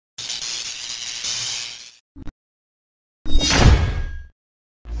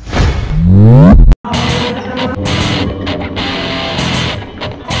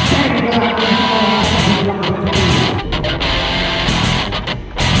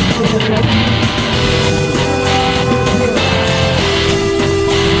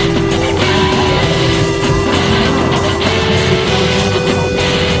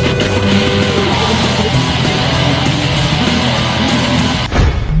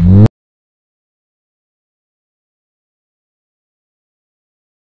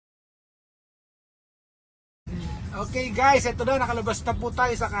Okay guys, ito na, nakalabas na po tayo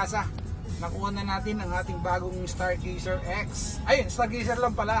sa kasa. Nakuha na natin ang ating bagong Stargazer X. Ayun, Stargazer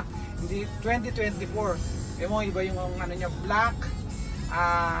lang pala, hindi 2024. Yung mga iba yung ano niya, black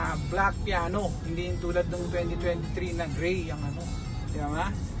piano, hindi yung tulad ng 2023 na gray ang ano. Di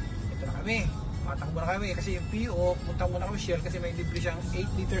ba? Ito na kami. Matakbo na kami kasi yung PO, punta muna kami Shell kasi may libre siyang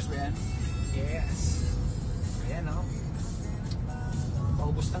 8 liters ba yan? Yes. Ayan o.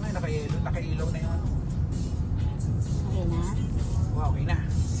 Paubos na nga, nakailaw na yung ano. Okay na? Wow, okay na.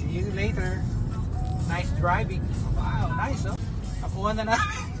 See you later. Nice driving. Wow, nice oh. Nakuha na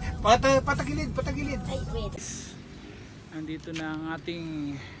namin. Patagilid. Ay, wait. Andito na ang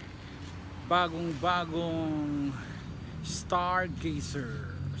ating bagong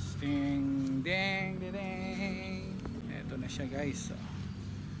Stargazer. Ding, ding, ding, ding. Ito na siya guys. So,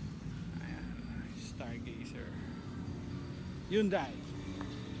 ayan, Stargazer. Hyundai.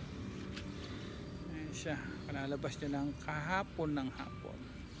 Ayan siya. Kalalabas niya lang kahapon ng hapon.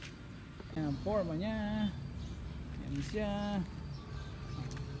 Ayan ang forma niya. Ayan siya.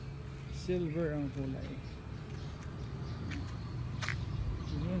 Silver ang kulay.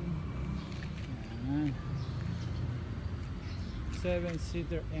 Ayan. Ayan.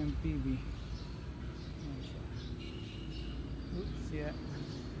 7-seater MPV. Ayan siya. Oops, yeah.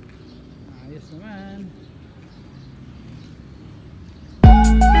 Ayos naman.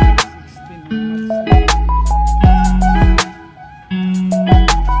 16 months.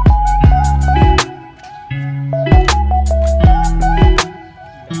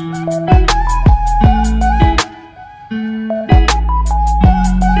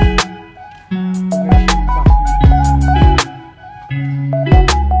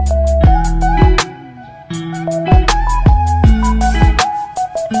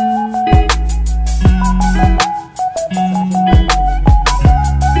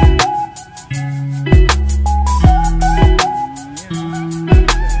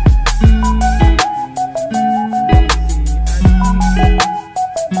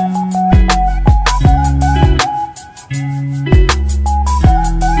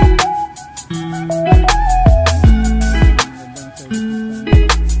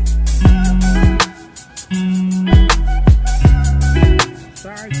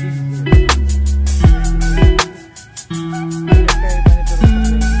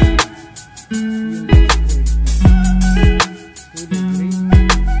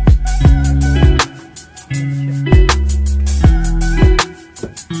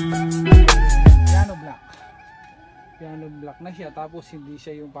 Na siya, tapos hindi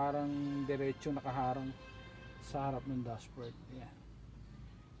siya yung parang diretso nakaharang sa harap ng dashboard. Yan.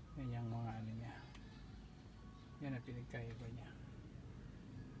 Yan yung mga ano niya. Yan ang pinagkaiba niya.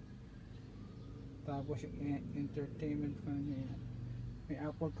 Tapos yung entertainment pa niya. May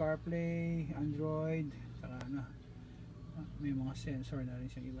Apple CarPlay, Android, saka ano. May mga sensor na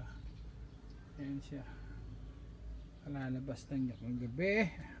rin siyang iba. Yan siya. Kalalabas lang niya kung gabi.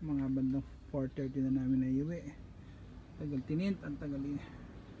 Mga bandang 4:30 na namin na iuwi. Tagal tinint, ang tagal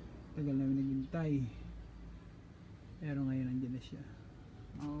namin naghintay, pero ngayon nandiyan na siya.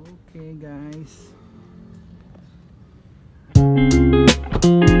 Okay guys,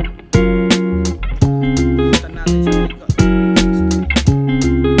 punta natin sa likod.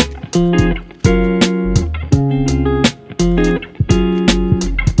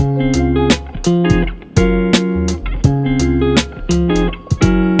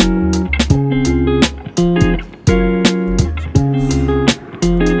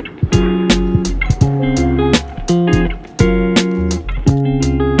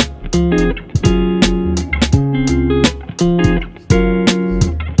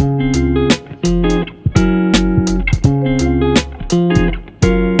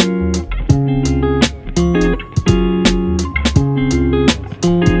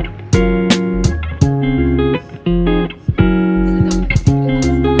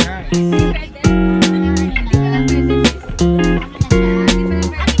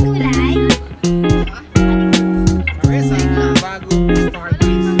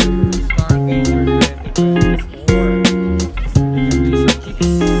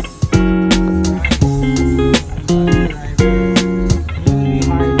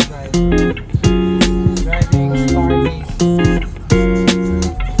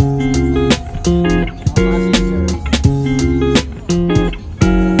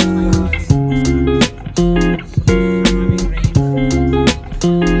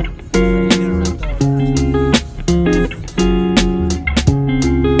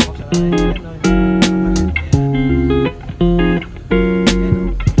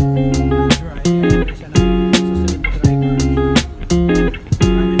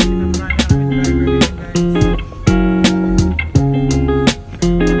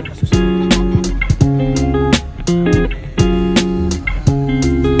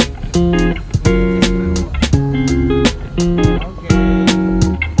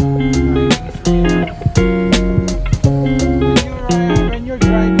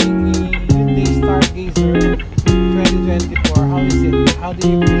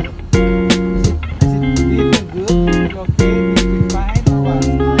 Do you feel good? Feel okay? Do you feel fine or what?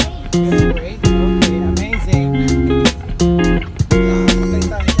 Feel great? Okay, amazing. Patay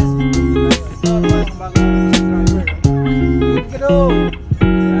tayo dyan. Ito ang bagong driver. Good ka daw.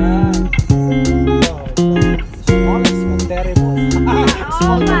 Yan. Smallest but terrible.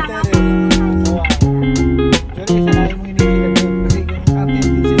 Small but terrible. Wow. Actually, sanayin mo hinihilag doon. Kasi yung atin,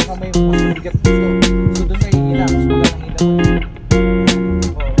 din sila kamay mo mas mabigat dito. So doon kayo hila. Mas magandang hila mo.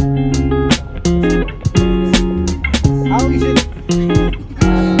 How is it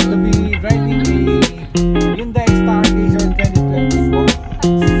to be driving a Hyundai Stargazer 2024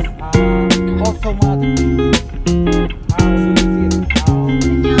 automatic? How do you feel?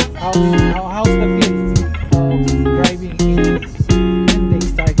 How's the feel of driving a Hyundai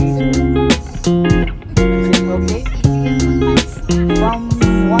Stargazer? Is it okay? From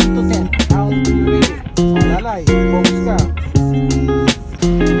 1 to 10, how do you rate it? Lalay, focus ka.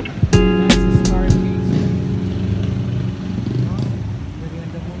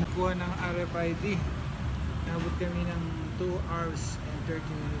 Kuha ng RFID. Nabot kami ng 2 hours and 30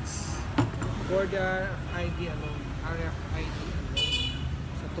 minutes for the RFID alone. RFID alone.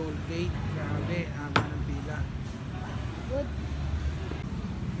 Sa toll gate. Grabe, haba ng pila. Good.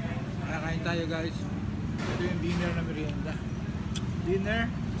 Kakain tayo guys. Ito yung dinner na merienda.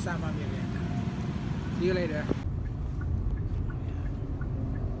 Dinner sama merienda. See you later.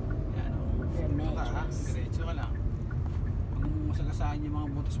 Yan o. Diretso ka ha? Diretso ka lang. Masagasaan yung mga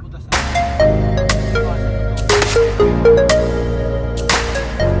butas-butas na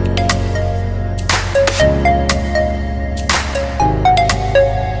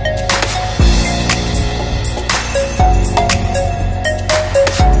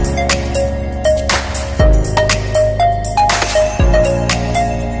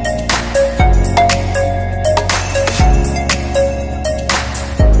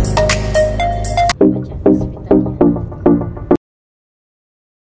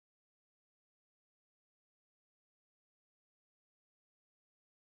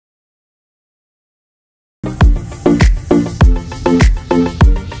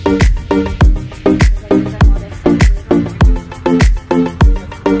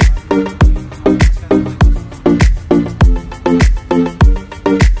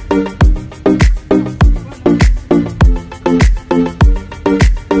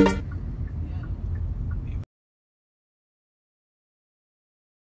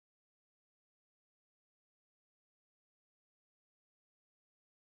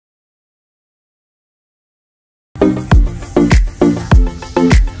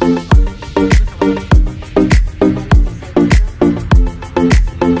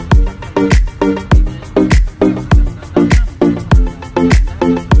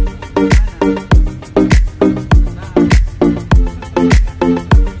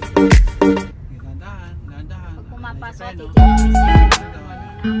Pumapasok,